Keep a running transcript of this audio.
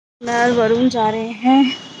मैं और वरुण जा रहे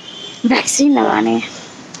हैं वैक्सीन लगाने।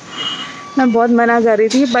 मैं बहुत मना कर रही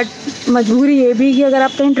थी बट मजबूरी ये भी कि अगर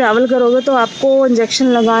आप कहीं ट्रैवल करोगे तो आपको इंजेक्शन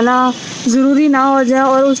लगाना ज़रूरी ना हो जाए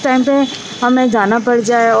और उस टाइम पे हमें जाना पड़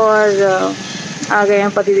जाए। और आ गए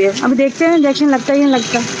हैं पतिदेव, अभी देखते हैं इंजेक्शन लगता है या नहीं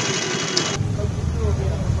लगता।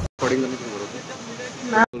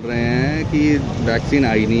 बोल रहे हैं कि वैक्सीन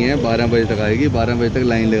आई नहीं है, 12 बजे तक आएगी, 12 बजे तक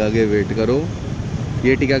लाइन लगा के वेट करो।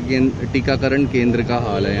 ये टीकाकरण केंद्र का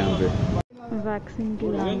हाल है यहाँ पे। वैक्सीन की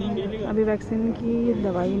लाइन, अभी वैक्सीन की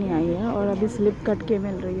दवाई नहीं आई है और अभी स्लिप कट के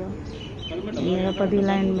मिल रही है। मेरा पति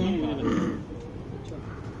लाइन में।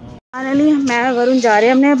 फाइनली मैं वरुण जा रहे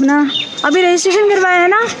हैं, हमने अपना अभी रजिस्ट्रेशन करवाया है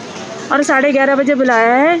ना और 11:30 बजे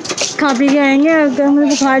बुलाया है। खा पी के आएंगे, अगर मुझे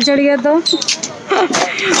बुखार चढ़ गया तो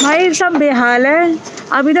भाई सब बेहाल है।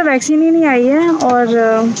 अभी तो वैक्सीन ही नहीं आई है और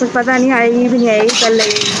कुछ पता नहीं आएगी भी नहीं आएगी, कल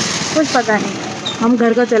लगेगी, कुछ पता नहीं। हम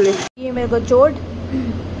घर को चले। ये मेरे को चोट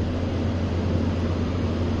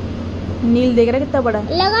नील देख रहा है कितना बड़ा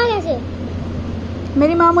लगा कैसे।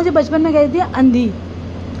 मेरी माँ मुझे बचपन में कहती थी अंधी,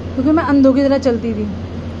 क्योंकि मैं अंधों की तरह चलती थी।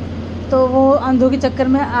 तो वो अंधों के चक्कर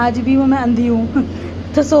में आज भी वो मैं अंधी हूँ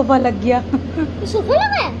तो सोफा लग गया। सोफा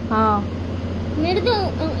लगा है? हाँ मेरे तो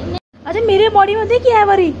अच्छा मेरे बॉडी में देखिए है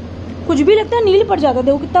वरी कुछ भी लगता है नील पड़ जाता है।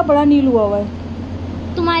 देखो कितना बड़ा नील हुआ हुआ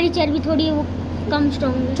है। तुम्हारी चर्बी थोड़ी वो कम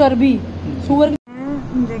स्ट्रॉन्ग है। चर्बी सुअर।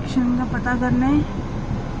 इंजेक्शन का पता करने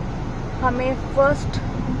हमें फर्स्ट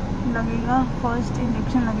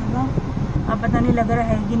इंजेक्शन लगेगा। अब पता नहीं लग रहा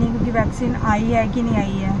है कि नहीं, क्योंकि वैक्सीन आई है कि नहीं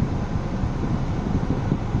आई है।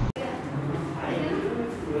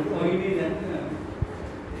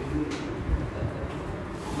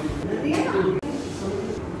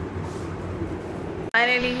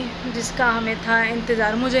 फाइनली जिसका हमें था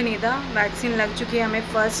इंतज़ार, मुझे नहीं था, वैक्सीन लग चुकी है हमें।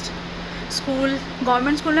 फर्स्ट स्कूल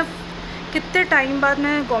गवर्नमेंट स्कूल में कितने टाइम बाद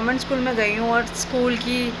मैं गवर्नमेंट स्कूल में गई हूँ और स्कूल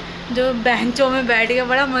की जो बेंचों में बैठ के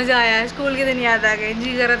बड़ा मज़ा आया है। स्कूल के दिन याद आ गए,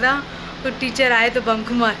 जी कर रहा था कोई टीचर आए तो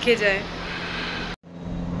बंक मार के जाए।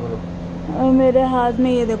 और मेरे हाथ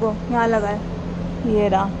में ये देखो यहाँ लगा है, ये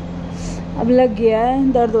रहा, अब लग गया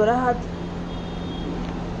है, दर्द हो रहा है हाथ।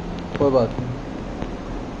 कोई बात नहीं।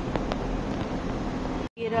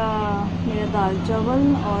 मेरा दाल चावल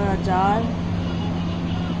और अचार।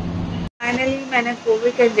 फाइनली मैंने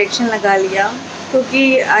कोविड का इंजेक्शन लगा लिया, क्योंकि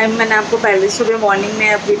मैंने आपको पहले सुबह मॉर्निंग में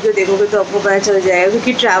आप वीडियो देखोगे तो आपको पता चल जाएगा,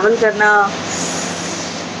 क्योंकि ट्रैवल करना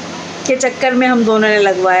के चक्कर में हम दोनों ने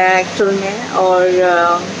लगवाया एक्चुअल में। और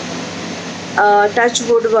टच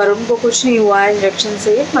वुड वरुण को कुछ नहीं हुआ है इंजेक्शन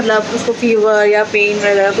से, मतलब उसको फीवर या पेन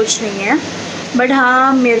वगैरह कुछ नहीं है। बट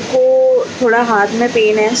हाँ मेरे को थोड़ा हाथ में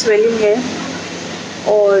पेन है, स्वेलिंग है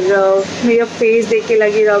और मेरा फेस देख के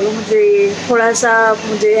लगी रहा होगा मुझे थोड़ा सा,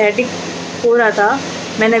 मुझे हेडेक हो रहा था।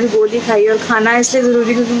 मैंने अभी गोली खाई और खाना इसलिए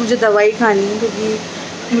ज़रूरी क्योंकि मुझे दवाई खानी है,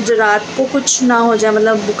 क्योंकि मुझे रात को कुछ ना हो जाए,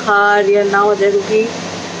 मतलब बुखार या ना हो जाए, क्योंकि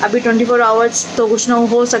अभी 24 आवर्स तो कुछ ना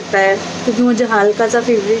हो सकता है, क्योंकि मुझे हल्का सा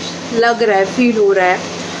फीवरिश लग रहा है, फील हो रहा है।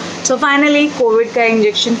 सो फाइनली कोविड का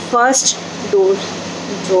इंजेक्शन फर्स्ट डोज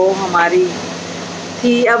जो हमारी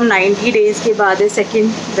थी, अब 90 डेज़ के बाद है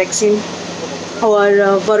सेकेंड वैक्सीन। और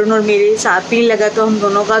वरुण और मेरे साथ में लगा, तो हम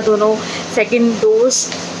दोनों का सेकेंड डोज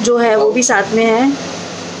जो है वो भी साथ में है।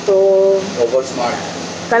 तो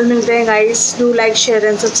कल मिलते हैं guys. Do like share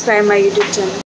and subscribe my YouTube channel.